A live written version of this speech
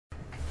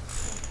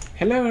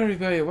Hello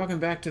everybody, welcome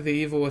back to The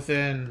Evil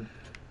Within.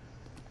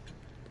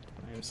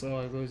 I am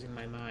slowly losing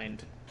my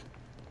mind.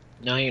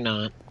 No, you're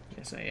not.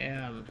 Yes, I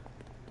am.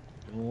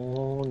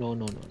 No, no,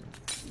 no, no, no.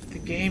 The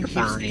game You're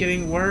keeps fine.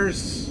 getting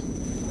worse.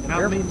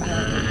 You're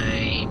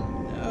fine.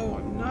 No,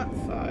 I'm not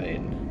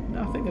fine.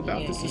 Nothing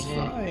about this is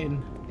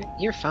fine.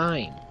 You're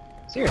fine.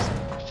 Seriously,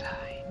 you're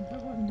fine. No,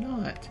 I'm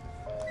not.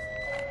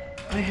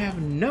 I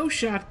have no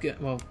shotgun.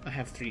 Well, I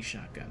have 3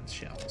 shotgun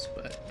shells,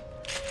 but...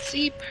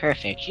 See,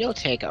 perfect. You'll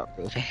take out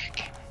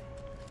Ruvik.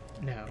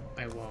 No,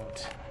 I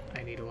won't.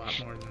 I need a lot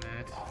more than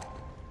that.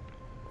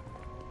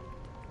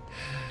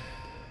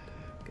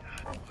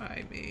 God,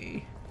 why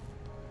me?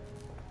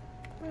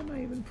 Why am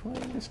I even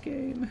playing this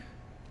game?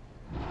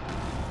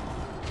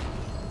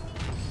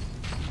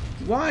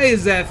 Why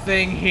is that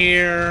thing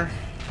here?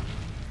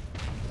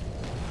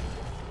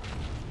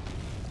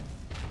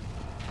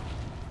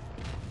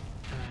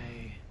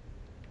 I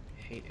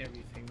hate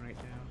everything right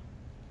now.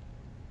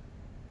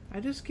 I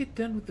just get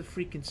done with the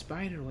freaking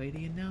spider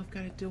lady and now I've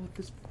got to deal with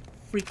this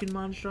freaking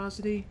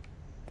monstrosity.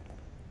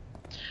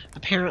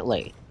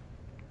 Apparently.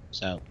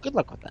 So, good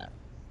luck with that.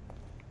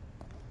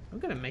 I'm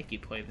gonna make you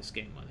play this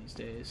game one of these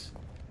days.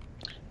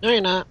 No,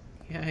 you're not.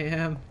 Yeah, I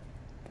am.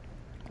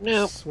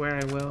 No. I swear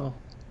I will.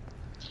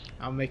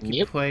 I'll make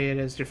you play it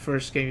as your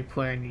first game you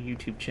play on your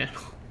YouTube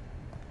channel.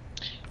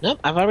 Nope,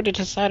 I've already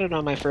decided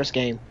on my first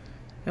game.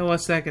 And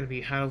what's that gonna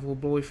be? High Level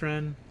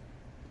Boyfriend?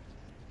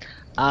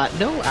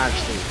 No,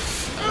 actually.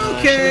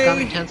 Okay!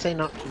 Shinigami Tensei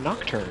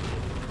Nocturne.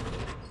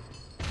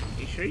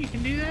 You sure you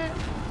can do that?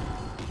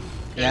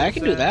 Yeah, I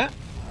can do that.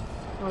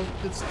 Well,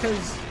 it's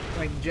because,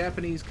 like,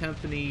 Japanese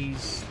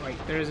companies, like,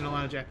 there isn't a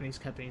lot of Japanese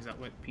companies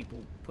that let people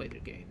play their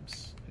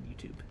games on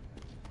YouTube.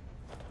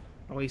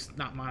 Or at least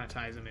not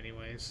monetize them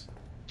anyways.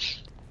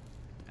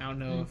 I don't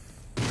know if...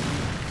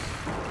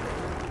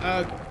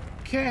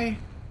 Okay.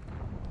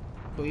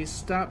 Please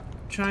stop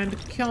trying to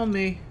kill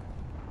me.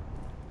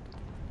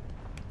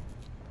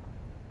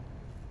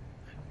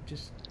 I'm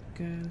just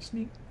gonna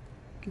sneak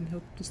and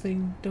hope this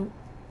thing don't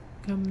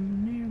come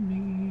near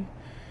me.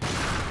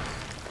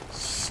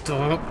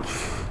 Stop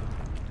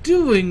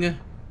doing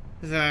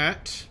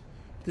that.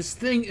 This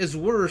thing is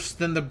worse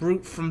than the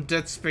brute from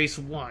Dead Space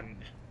 1.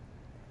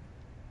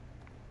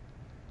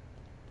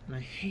 And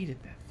I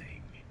hated that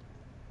thing.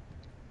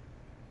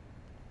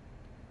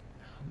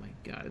 Oh my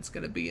god, it's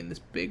gonna be in this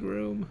big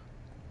room.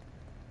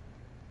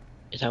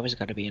 It's always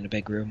got to be in a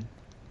big room.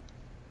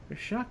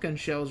 There's shotgun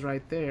shells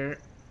right there.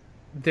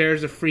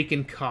 There's a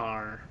freaking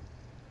car.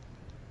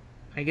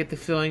 I get the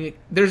feeling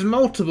there's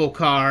multiple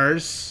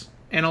cars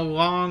and a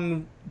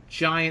long,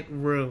 giant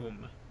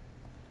room.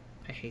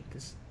 I hate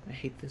this. I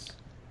hate this.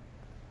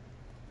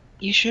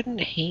 You shouldn't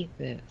hate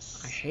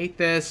this. I hate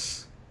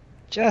this.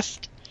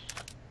 Just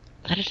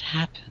let it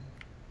happen.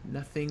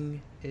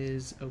 Nothing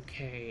is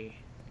okay.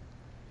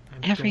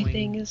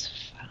 Everything is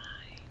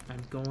fine.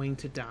 I'm going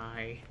to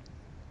die.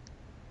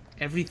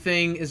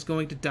 Everything is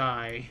going to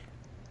die.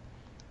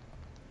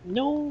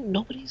 No,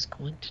 nobody's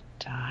going to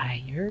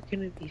die. You're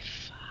gonna be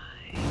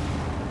fine.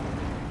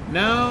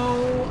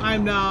 No,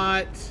 I'm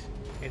not.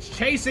 It's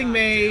chasing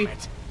me.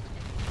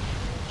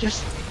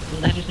 Just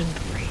let it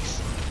embrace.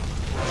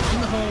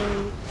 In the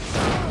hole.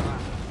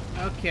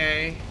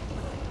 Okay.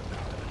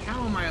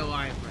 How am I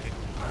alive right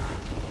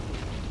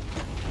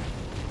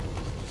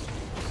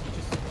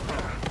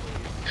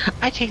now?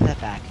 I take that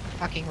back.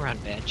 Fucking run,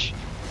 bitch.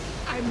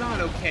 I'm not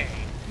okay.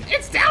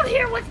 It's down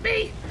here with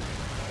me!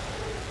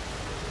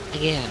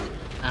 Again,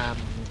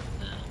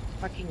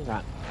 fucking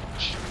run,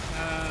 bitch.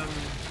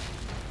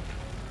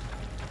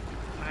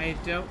 I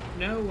don't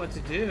know what to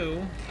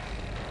do.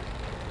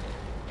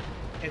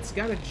 It's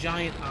got a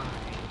giant eye.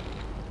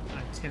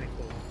 A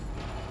tentacle.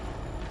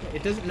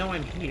 It doesn't know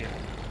I'm here.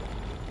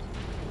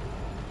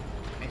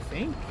 I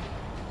think?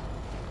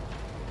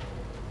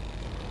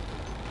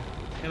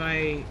 Am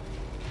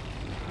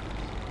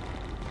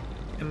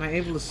I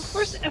able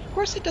to... Of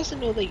course it doesn't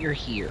know that you're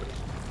here.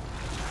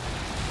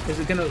 Is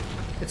it gonna...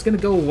 It's gonna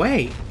go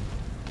away.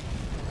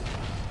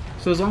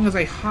 So as long as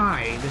I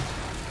hide,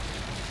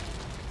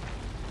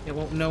 it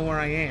won't know where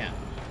I am.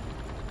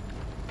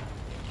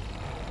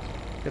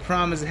 The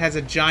problem is it has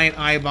a giant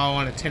eyeball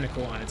and a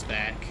tentacle on its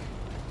back.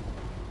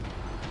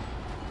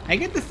 I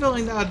get the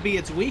feeling that would be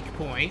its weak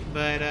point,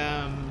 but,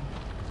 I'm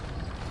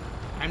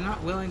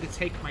not willing to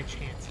take my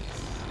chances.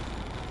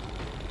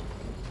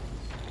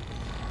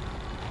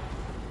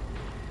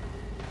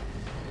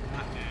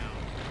 Not now.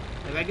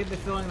 Because I get the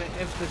feeling that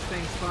if this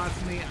thing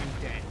spots me,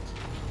 I'm dead.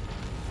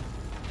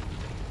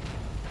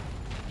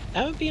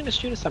 That would be an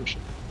astute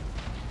assumption.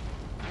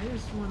 I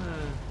just want to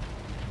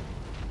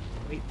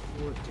wait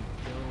for it to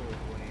go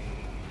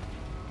away.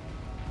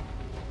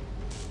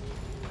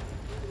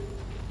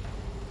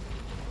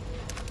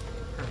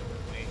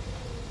 Permanently.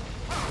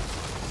 Oh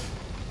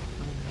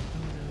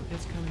no,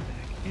 it's coming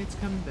back. It's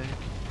coming back.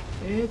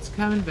 It's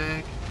coming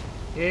back.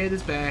 It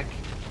is back.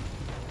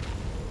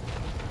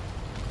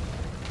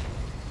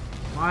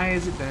 Why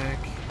is it back?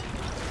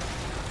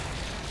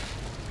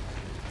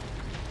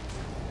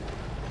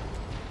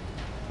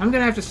 I'm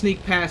gonna have to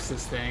sneak past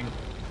this thing.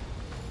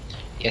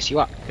 Yes, you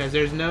are. Because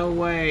there's no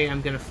way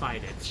I'm gonna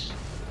fight it.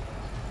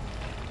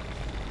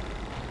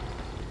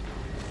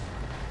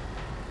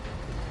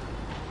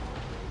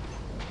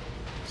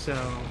 So,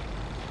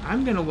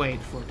 I'm gonna wait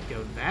for it to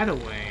go that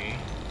way.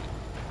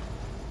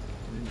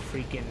 And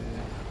freaking...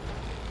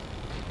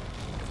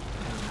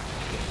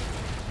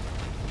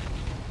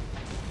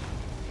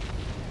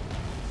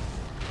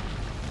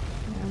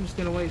 I'm just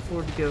gonna wait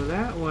for it to go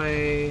that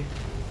way.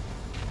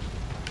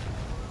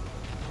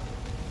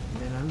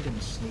 And then I'm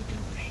gonna sneak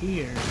over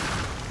here.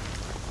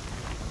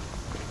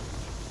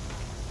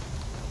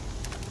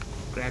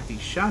 Grab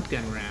these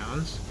shotgun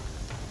rounds.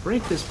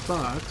 Break this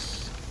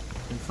box.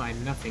 And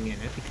find nothing in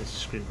it because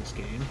screw this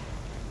game.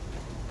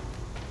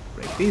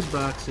 Break these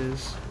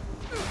boxes.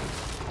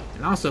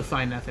 And also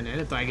find nothing in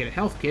it, but I get a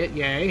health kit,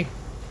 yay.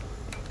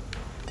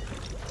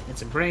 And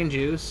some brain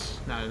juice.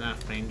 Not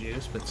enough brain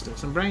juice, but still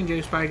some brain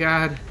juice, by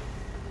God.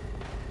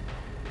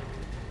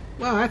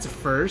 Well, that's a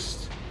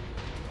first.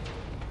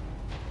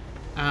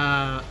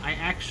 I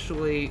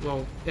actually,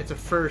 well, it's a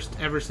first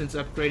ever since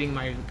upgrading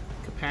my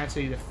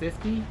capacity to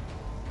 50.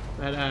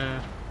 But,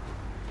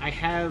 I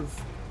have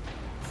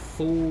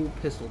full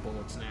pistol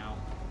bullets now.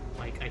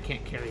 Like, I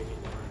can't carry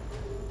anymore.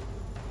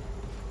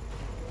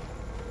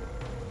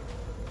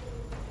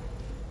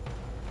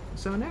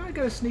 So now I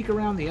gotta sneak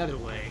around the other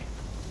way.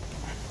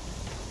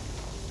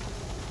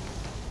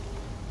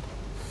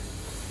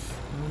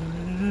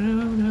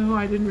 No,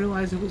 I didn't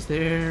realize it was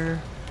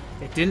there.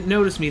 It didn't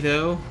notice me,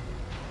 though.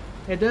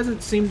 It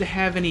doesn't seem to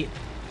have any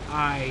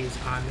eyes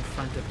on the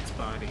front of its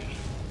body,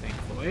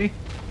 thankfully.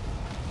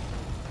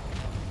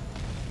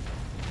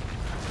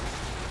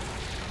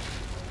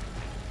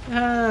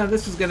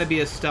 This is gonna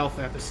be a stealth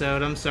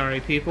episode. I'm sorry,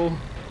 people.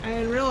 I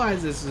didn't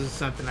realize this is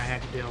something I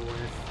had to deal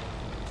with.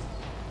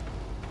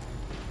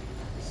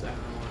 So,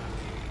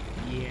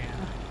 yeah.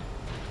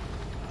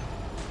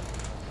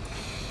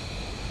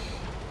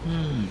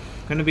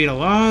 Gonna be a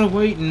lot of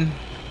waiting.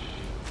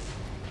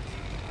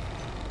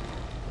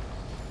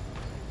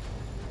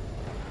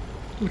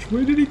 Which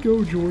way did he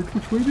go, George?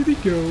 Which way did he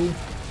go?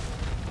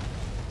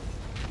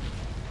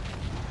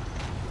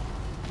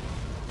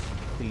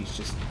 Please,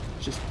 just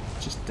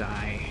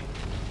die.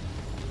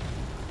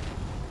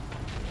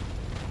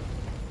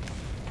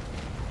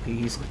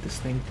 Please let this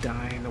thing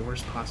die in the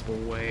worst possible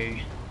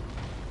way.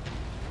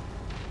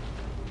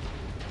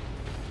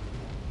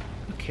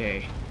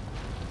 Okay.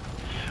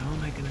 How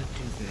am I gonna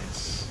do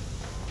this?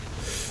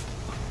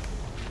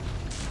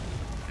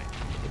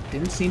 It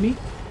didn't see me.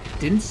 It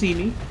didn't see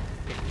me.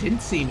 It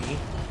didn't see me.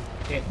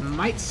 It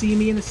might see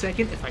me in a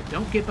second if I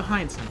don't get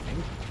behind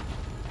something.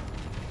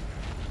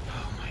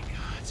 Oh my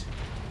god.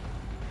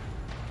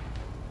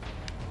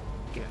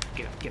 Get up,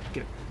 get up, get up,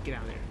 get up. Get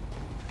out of there.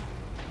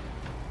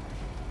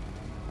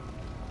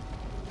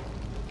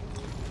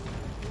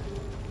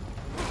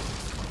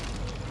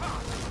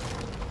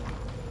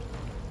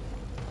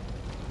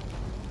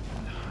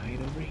 Hide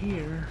over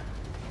here.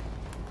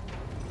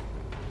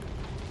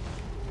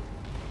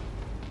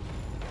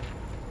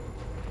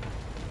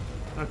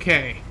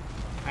 Okay,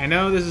 I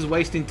know this is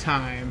wasting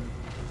time,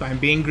 but I'm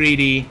being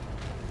greedy.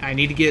 I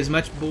need to get as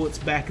much bullets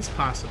back as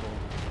possible.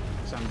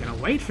 So I'm gonna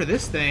wait for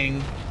this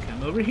thing,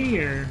 come over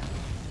here,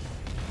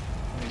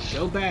 and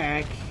go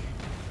back,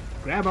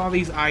 grab all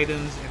these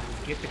items,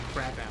 and get the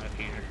crap out of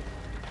here.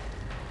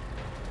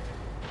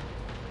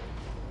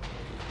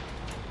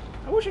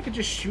 I wish I could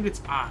just shoot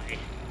its eye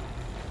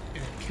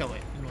and kill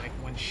it in like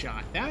one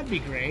shot. That'd be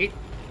great.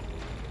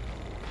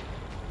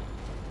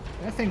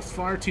 That thing's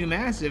far too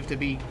massive to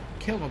be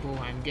killable,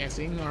 I'm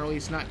guessing, or at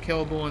least not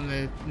killable in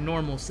the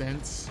normal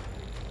sense.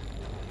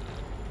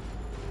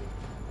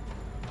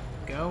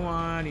 Go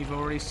on, you've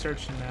already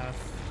searched enough.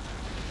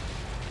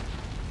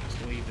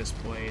 Just leave this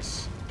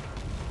place.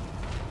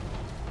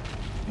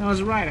 I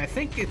was right, I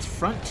think its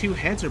front two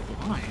heads are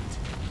blind.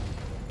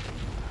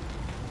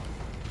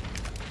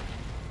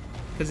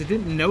 Because it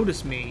didn't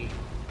notice me,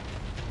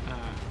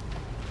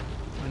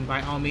 when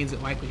by all means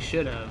it likely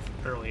should have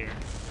earlier.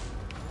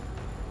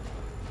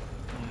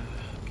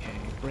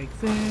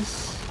 Break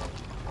this.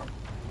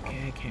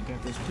 Okay, I can't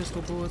grab those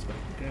pistol bullets, but I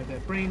can grab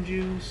that brain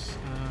juice.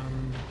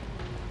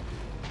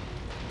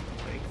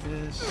 Break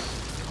this.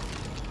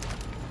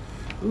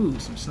 Ooh,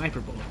 some sniper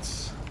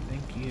bullets.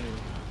 Thank you.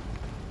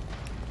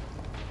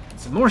 And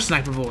some more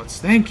sniper bullets.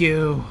 Thank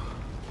you.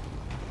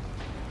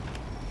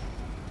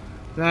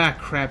 Ah,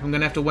 crap. I'm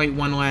gonna have to wait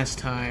one last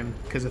time,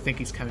 because I think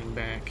he's coming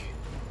back.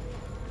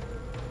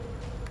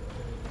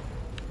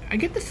 I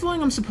get the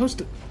feeling I'm supposed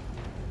to...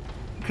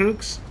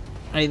 Krux?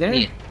 Are you there?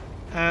 Yeah.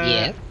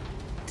 Yeah.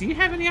 Do you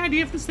have any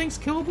idea if this thing's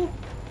killable?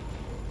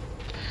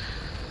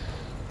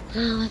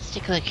 Let's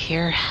take a look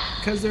here.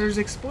 Because there's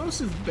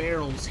explosive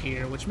barrels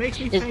here, which makes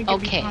me think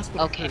it'd be possible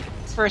to okay. hurt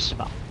it. First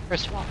of all.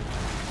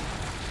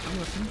 I'm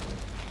listening.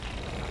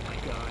 Oh my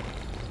god.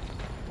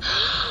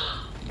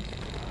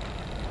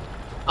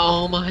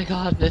 Oh my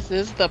god, this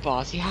is the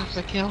boss. You have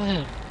to kill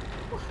him.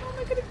 Well, how am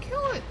I gonna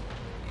kill it?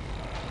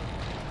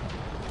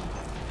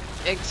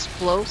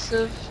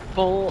 explosive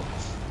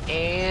bolts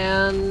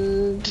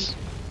and...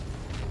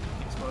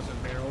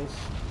 Explosive barrels.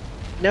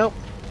 Nope.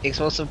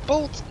 Explosive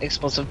bolts,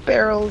 explosive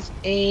barrels,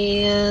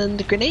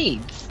 and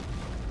grenades.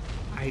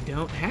 I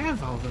don't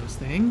have all those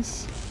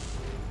things.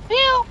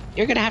 Well,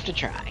 you're gonna have to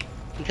try.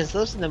 Because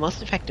those are the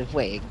most effective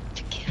way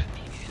to kill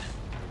me.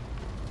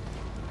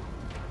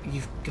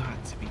 You've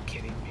got to be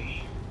kidding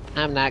me.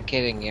 I'm not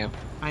kidding you.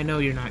 I know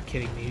you're not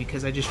kidding me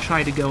because I just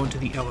tried to go into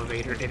the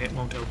elevator and it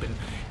won't open.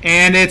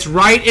 And it's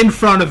right in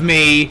front of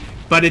me,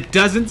 but it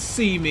doesn't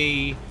see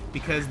me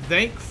because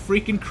thank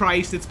freaking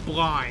Christ it's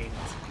blind.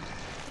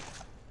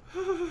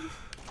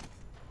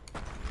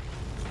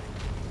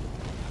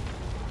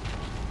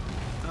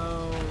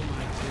 Oh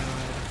my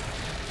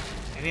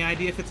god. Any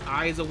idea if its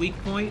eye is a weak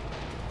point?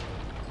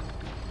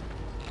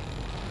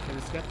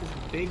 Because it's got this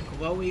big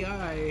glowy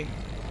eye.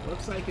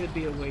 Looks like it'd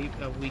be a weak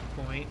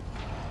point.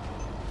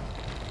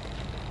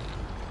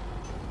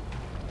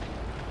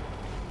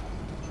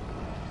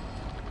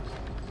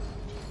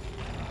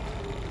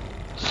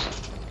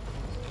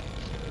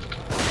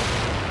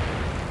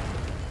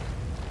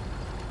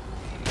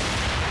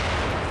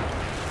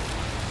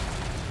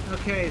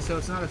 Okay, so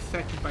it's not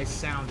affected by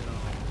sound at all.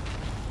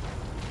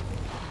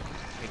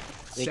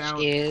 Which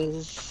Sound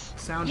is...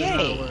 did not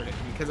Yay. alert it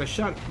because I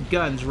shot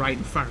guns right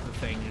in front of the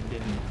thing and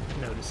didn't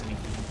notice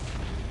anything.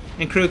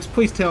 And Krux,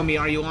 please tell me,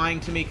 are you lying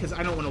to me? Because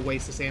I don't want to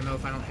waste this ammo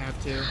if I don't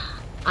have to.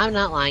 I'm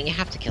not lying, you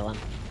have to kill him.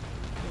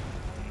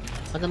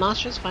 When the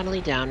monster is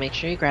finally down, make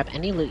sure you grab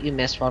any loot you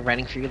missed while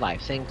running for your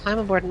life, then climb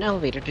aboard an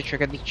elevator to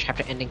trigger the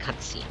chapter-ending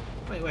cutscene.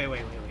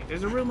 Wait.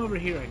 There's a room over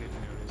here I didn't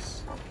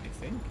notice. I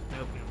think?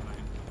 Nope, never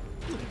mind.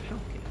 Ooh, there's a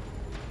health kit.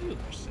 Ooh,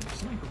 there's some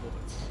sniper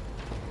bullets.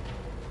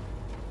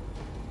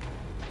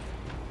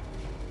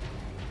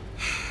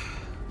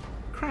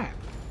 Crap.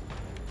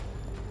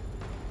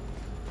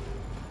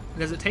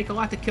 Does it take a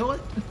lot to kill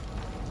it?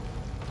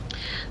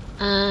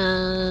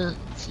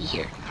 Let's see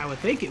here. I would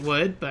think it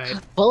would,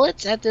 but...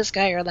 Bullets at this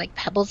guy are like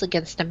pebbles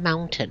against a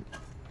mountain.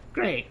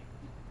 Great.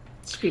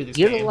 Screw this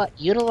game.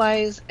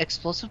 Utilize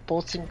explosive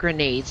bolts and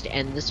grenades to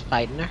end this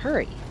fight in a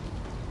hurry.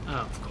 Oh,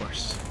 of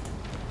course.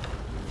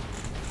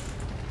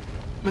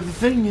 But the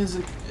thing is,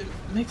 it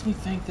makes me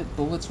think that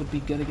bullets would be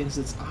good against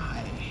its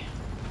eye.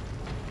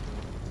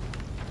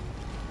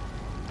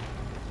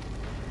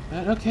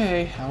 But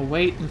okay, I'll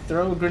wait and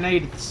throw a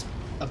grenade at this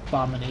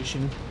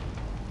abomination.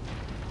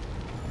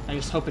 I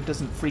just hope it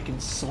doesn't freaking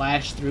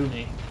slash through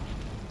me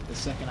the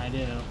second I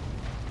do.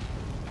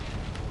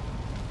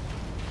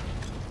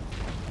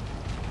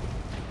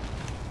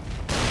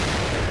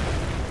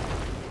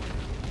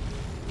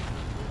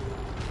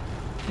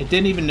 It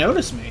didn't even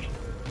notice me.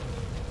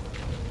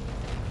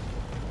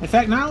 In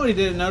fact, not only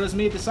did it notice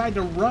me, it decided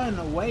to run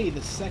away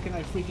the second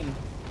I freaking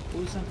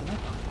blew something up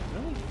on it.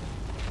 Really?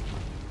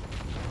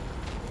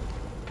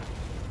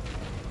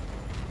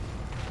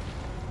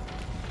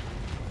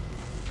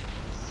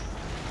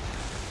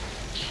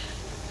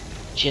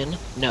 Jin,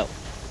 no.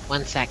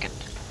 1 second.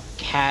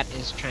 Cat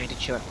is trying to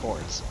chew at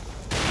cords.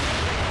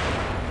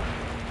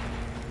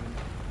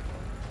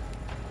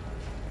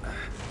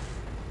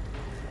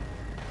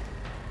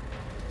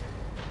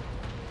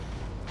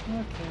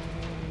 Okay.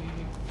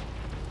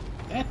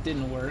 That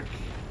didn't work.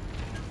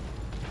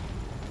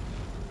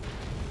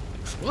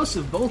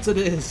 Explosive bolts it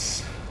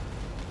is.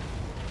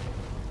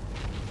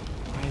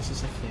 Why is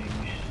this a thing?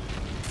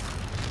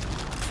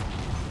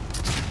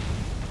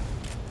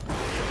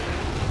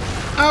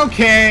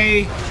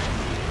 Okay!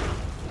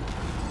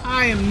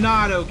 I am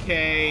not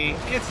okay.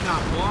 It's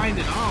not blind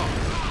at all.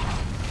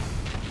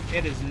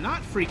 It is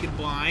not freaking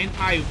blind.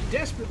 I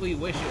desperately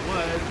wish it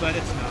was, but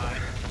it's not.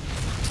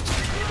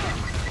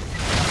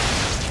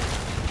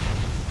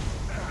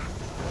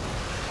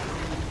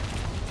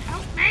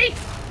 Help me!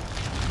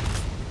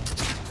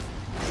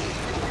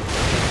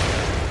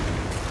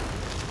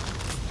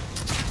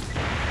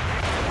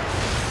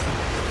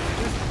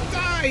 Just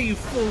die, you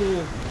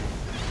fool!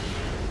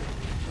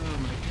 Oh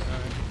my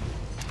god.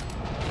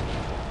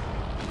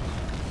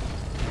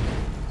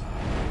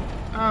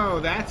 Oh,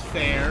 that's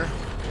fair.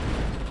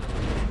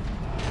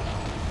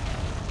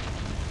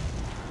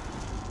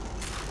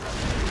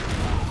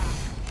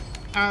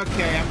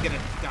 Okay, I'm gonna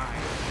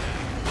die.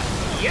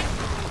 Yep.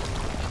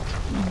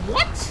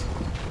 What?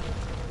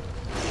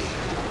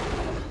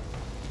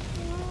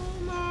 Oh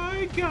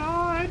my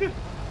god.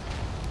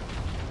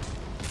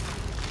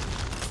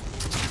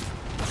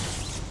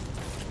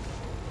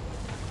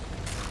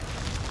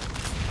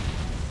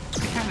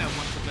 I kinda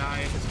want to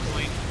die at this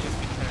point just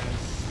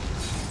because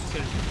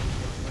there's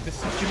with this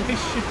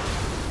situation.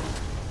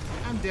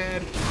 I'm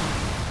dead.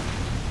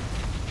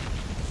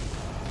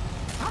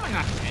 How am I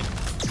not dead?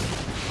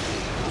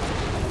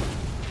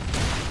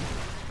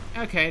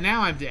 Okay,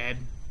 now I'm dead.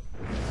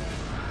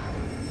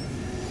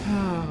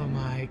 Oh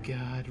my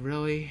god,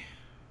 really?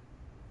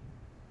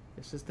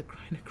 This is the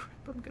kind of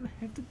crap I'm gonna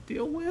have to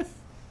deal with?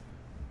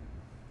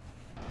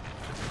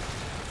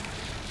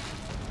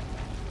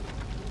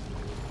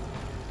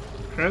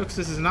 Krux,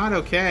 this is not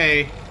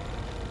okay.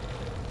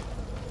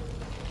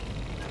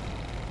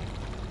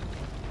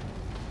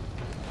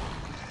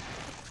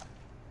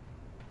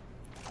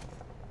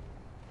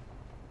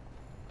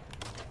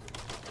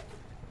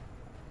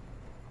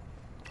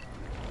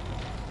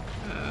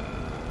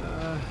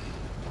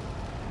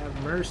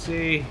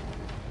 mercy.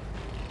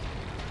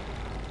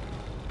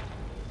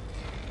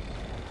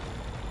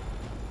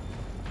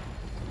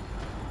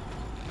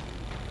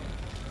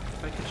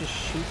 If I could just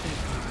shoot an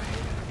eye,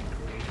 that'd be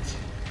great.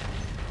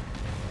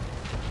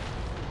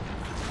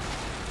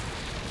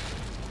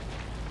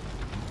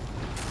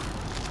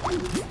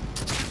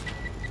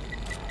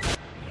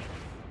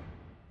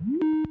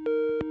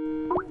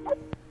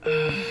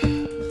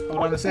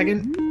 Hold on a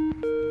second.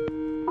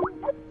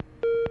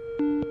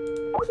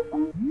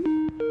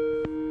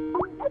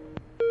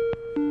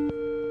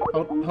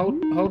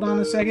 Hold on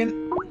a second.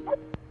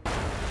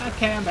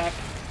 Okay, I'm back.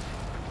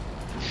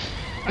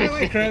 By the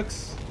way,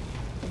 Krux,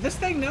 if this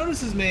thing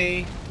notices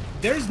me,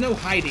 there's no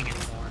hiding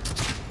anymore.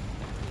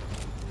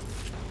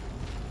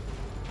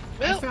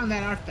 Well, I found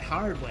that out the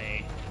hard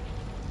way.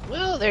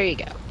 well, there you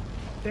go.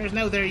 There's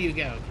no there you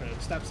go,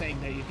 Krux. Stop saying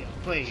there you go,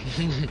 please.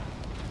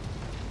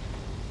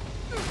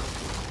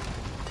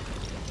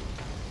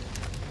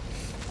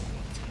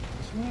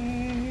 This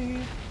way.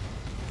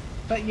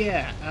 But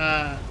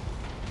yeah,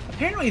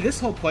 apparently this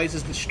whole place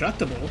is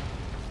destructible.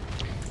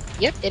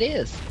 Yep, it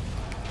is.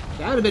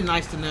 That would have been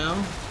nice to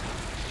know.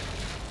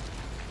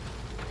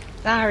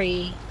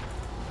 Sorry.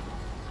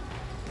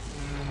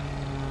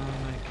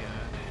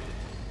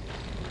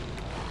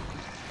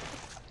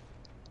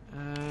 Oh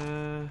my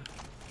god.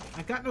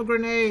 I got no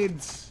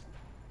grenades.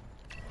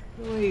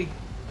 Really?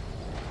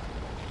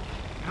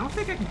 I don't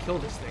think I can kill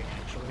this thing,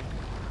 actually.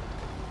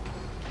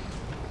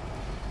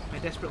 I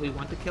desperately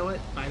want to kill it,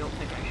 but I don't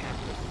think I have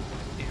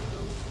the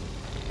ammo.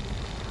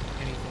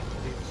 Anything to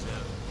do so.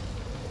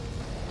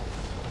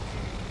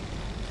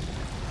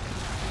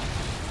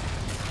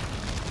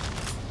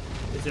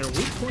 Is there a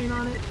weak point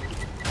on it?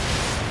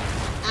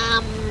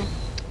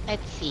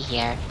 Let's see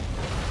here.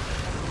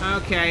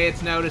 Okay,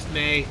 it's noticed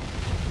me.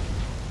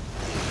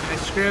 I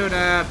screwed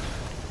up.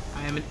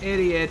 I am an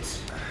idiot.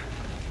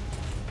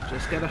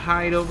 Just gotta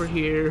hide over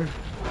here.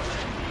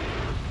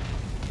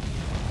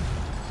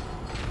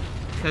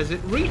 Because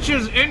it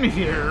reaches in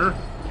here.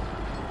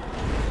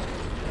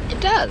 It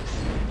does.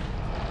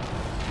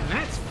 And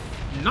that's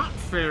not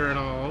fair at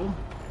all.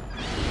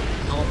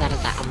 Oh, that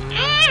is that.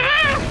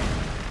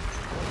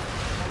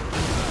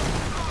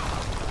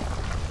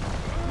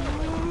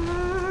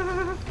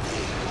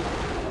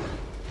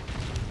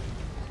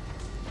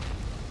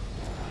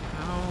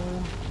 How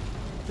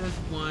does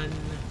one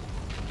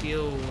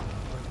deal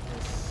with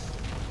this?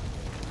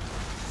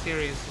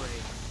 Seriously.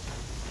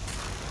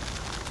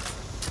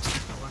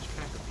 I lost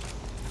track of it.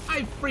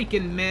 I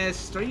freaking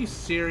missed. Are you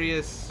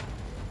serious?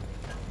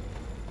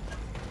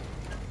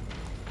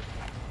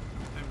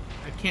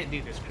 I can't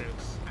do this,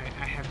 Krux.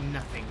 I have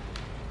nothing.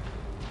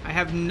 I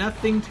have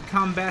nothing to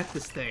combat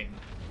this thing.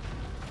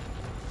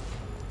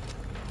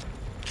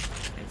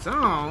 It's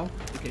all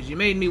because you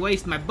made me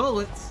waste my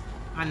bullets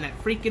on that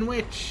freaking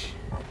witch.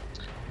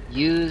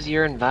 Use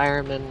your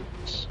environment.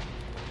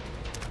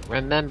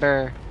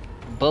 Remember,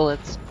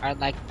 bullets are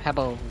like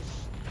pebbles.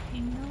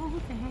 You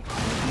know that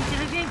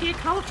you didn't get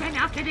close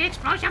enough to the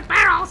explosive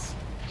barrels.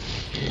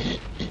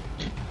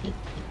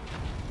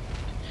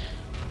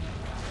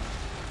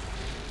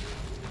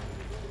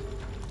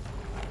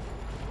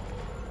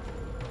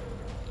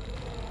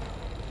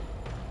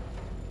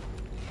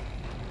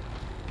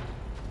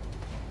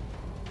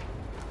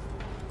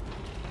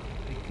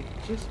 I could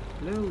just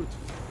blow its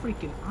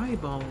freaking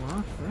eyeball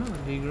off. That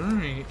would be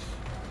great.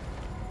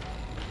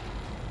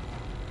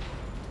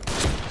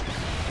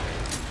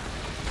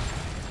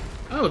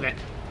 Oh, that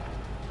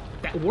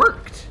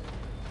worked.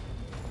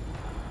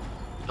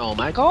 Oh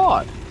my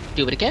god.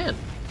 Do it again.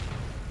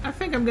 I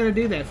think I'm gonna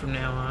do that from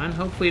now on.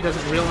 Hopefully it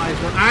doesn't realize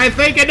where... I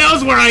think it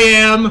knows where I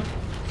am!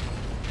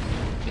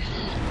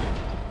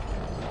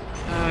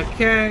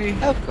 Okay.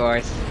 Of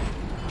course.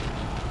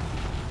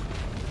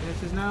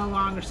 This is no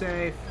longer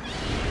safe.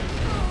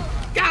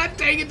 God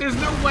dang it, there's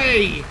no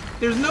way!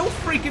 There's no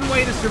freaking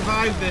way to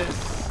survive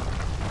this.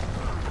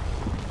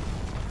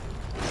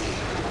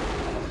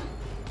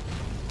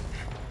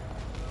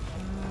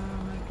 Oh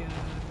my god.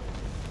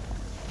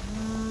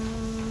 Oh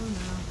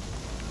no.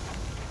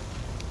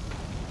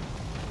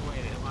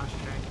 Wait, I lost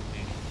track of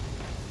me.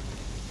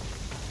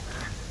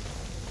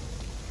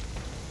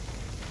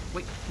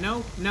 Wait,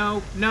 no,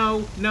 no,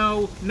 no,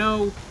 no,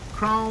 no.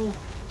 Crawl,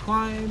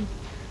 climb,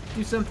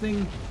 do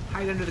something,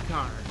 hide under the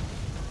car.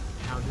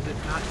 How does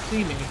it not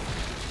see me?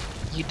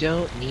 You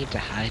don't need to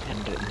hide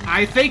under.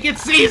 I think it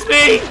sees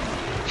me!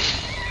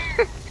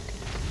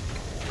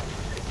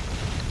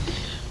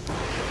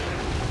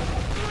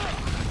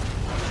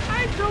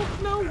 I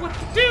don't know what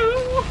to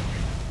do!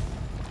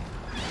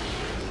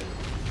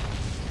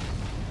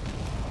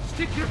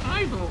 Stick your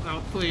eyeball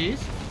out, please.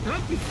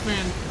 That'd be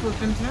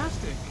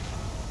fantastic.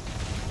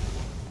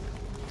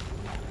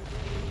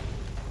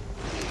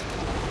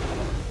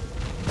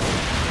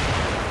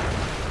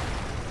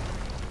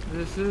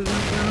 This isn't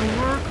gonna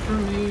work for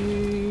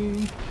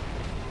me.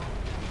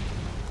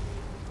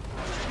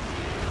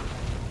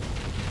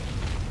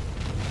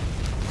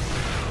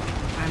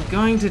 I'm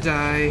going to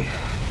die.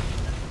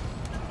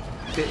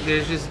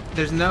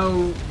 There's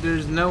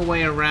no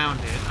way around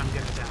it. I'm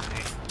gonna die.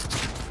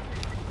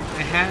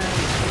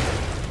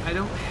 I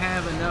don't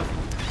have enough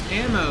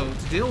ammo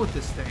to deal with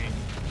this thing.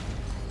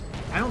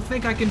 I don't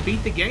think I can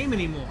beat the game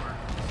anymore.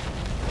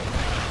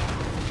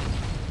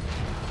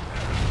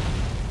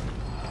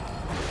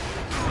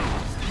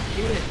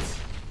 Get it.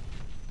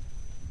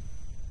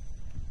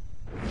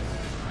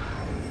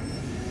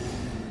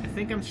 I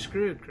think I'm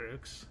screwed,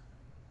 Krux.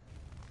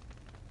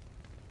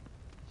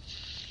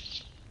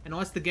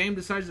 Unless the game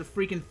decides to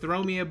freaking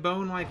throw me a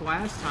bone like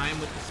last time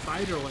with the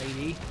spider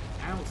lady,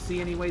 I don't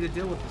see any way to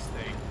deal with this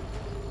thing.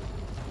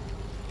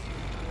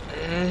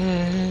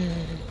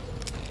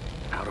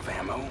 Out of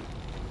ammo.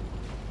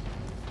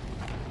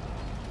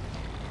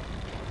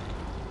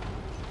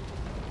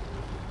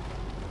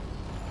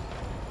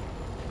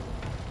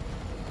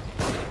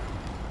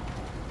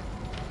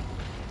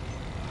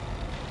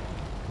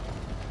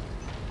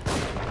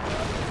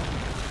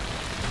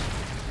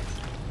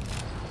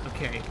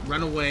 Okay,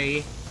 run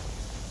away.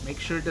 Make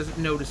sure it doesn't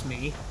notice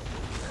me.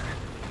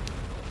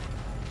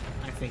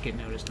 I think it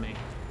noticed me.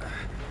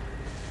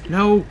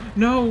 No!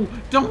 No!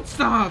 Don't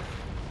stop!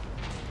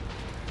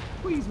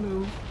 Please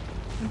move.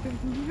 I'm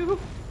begging you.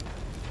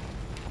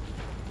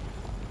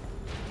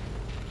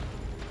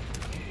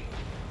 Okay.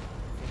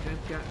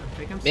 I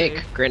think I'm safe.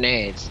 Make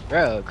grenades.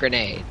 Throw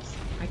grenades.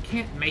 I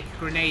can't make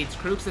grenades,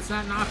 Krux. That's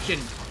not an option.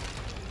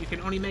 You can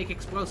only make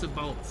explosive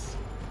bolts.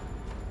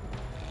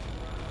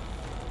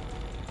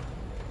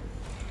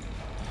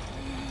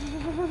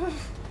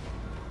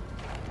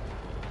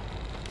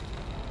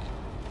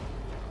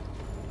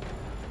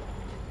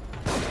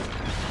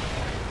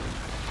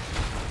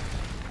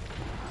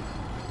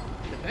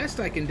 The best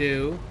I can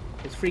do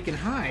is freaking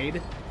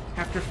hide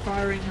after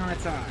firing on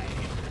its eye.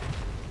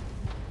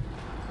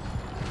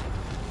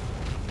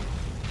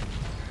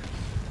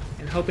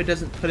 And hope it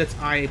doesn't put its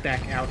eye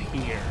back out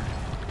here.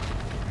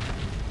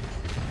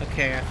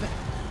 Okay,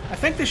 I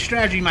think this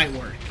strategy might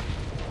work.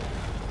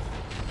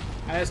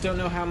 I just don't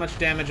know how much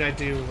damage I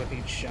do with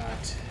each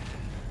shot.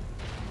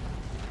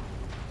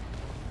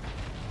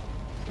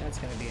 That's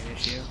gonna be an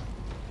issue.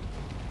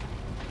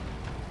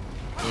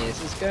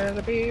 This is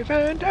gonna be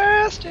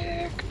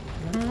fantastic!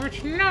 No,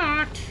 it's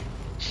not.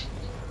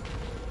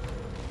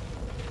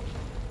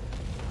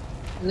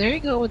 And there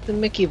you go with the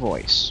Mickey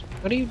voice.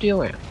 What are you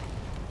doing?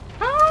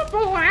 Oh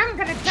boy, I'm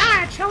gonna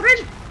die,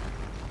 children.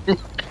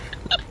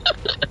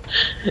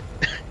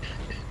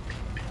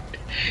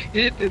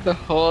 You did the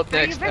whole Are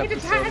you next ready to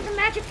die in episode. the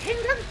Magic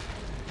Kingdom?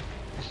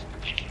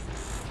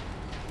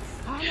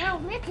 I know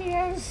Mickey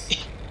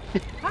is.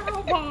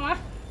 Oh boy.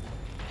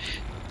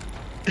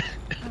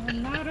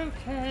 I'm not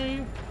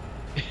okay.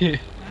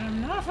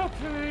 I'm not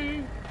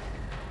okay.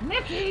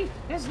 Mickey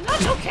is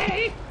not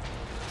okay.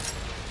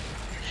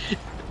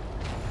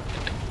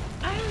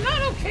 I'm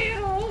not okay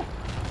at all.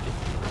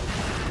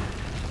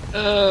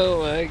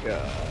 Oh my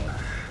god.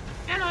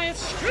 And I have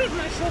screwed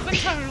myself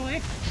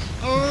entirely.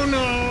 Oh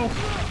no!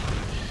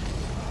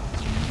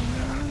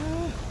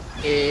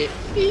 It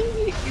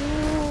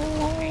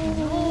I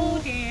know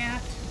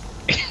that.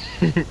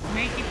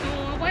 Make it go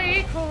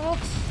away, Krux.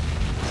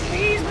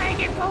 Please make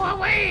it go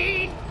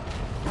away.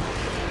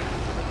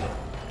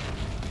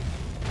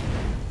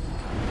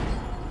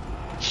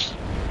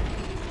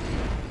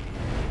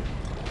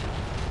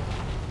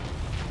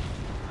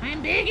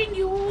 I'm begging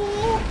you.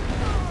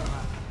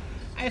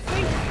 I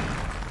think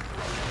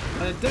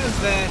when it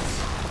does that,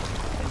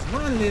 there's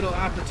one little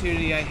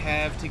opportunity I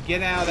have to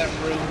get out of that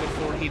room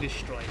before he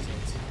destroys it.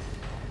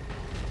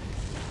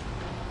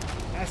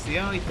 That's the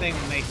only thing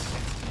that makes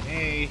sense to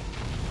me.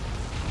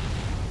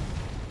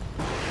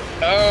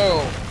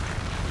 Oh!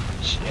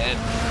 Shit.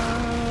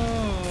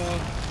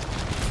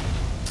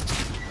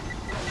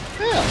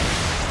 Oh.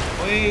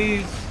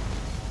 Please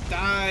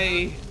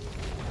die.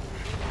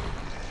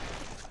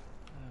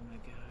 Oh my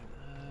god.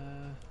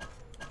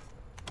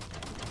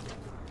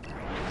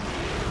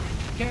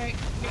 Okay.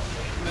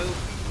 Move,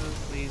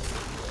 please.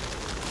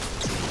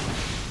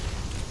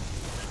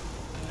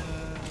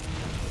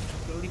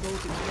 Explodey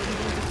bolts, explodey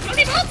bolts,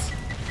 explodey bolts!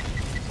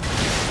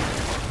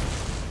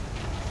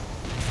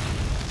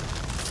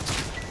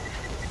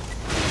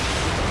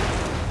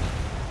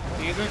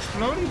 These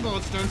exploding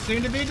bolts don't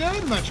seem to be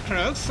doing much,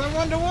 Krux. I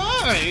wonder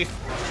why.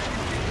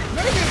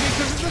 Maybe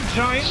because it's a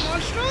giant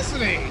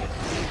monstrosity.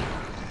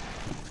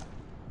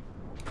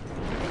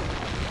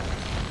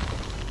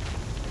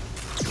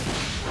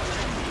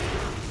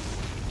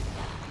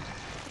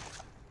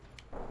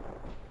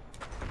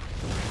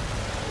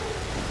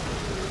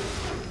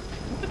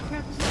 What the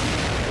crap is that?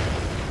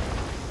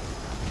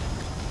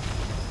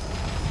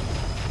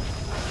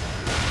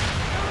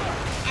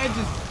 I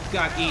just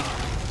got eaten.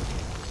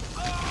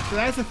 So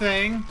that's the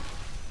thing.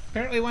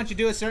 Apparently once you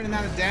do a certain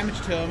amount of damage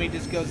to him, he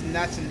just goes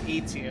nuts and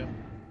eats you.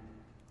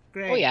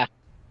 Great. Oh yeah.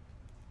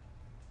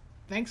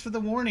 Thanks for the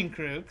warning,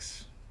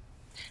 Krux.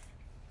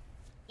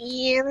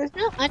 Yeah, there's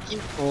not much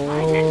info.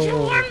 I did you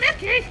warn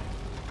Mickey.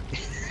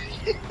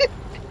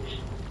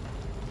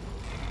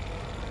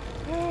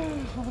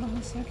 Hold on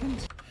a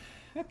second.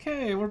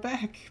 Okay, we're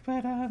back.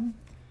 But,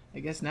 I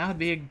guess now would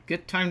be a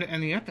good time to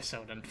end the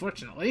episode,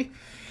 unfortunately.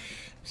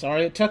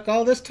 Sorry it took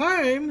all this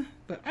time,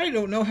 but I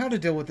don't know how to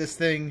deal with this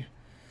thing.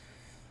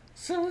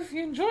 So if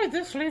you enjoyed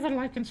this, leave a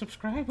like and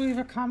subscribe, leave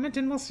a comment,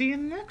 and we'll see you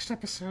in the next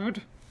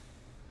episode.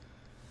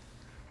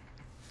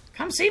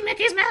 Come see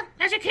Mickey's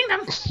Magic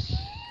Kingdom!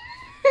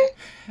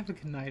 Have a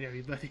good night,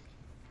 everybody.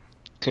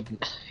 Good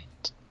night.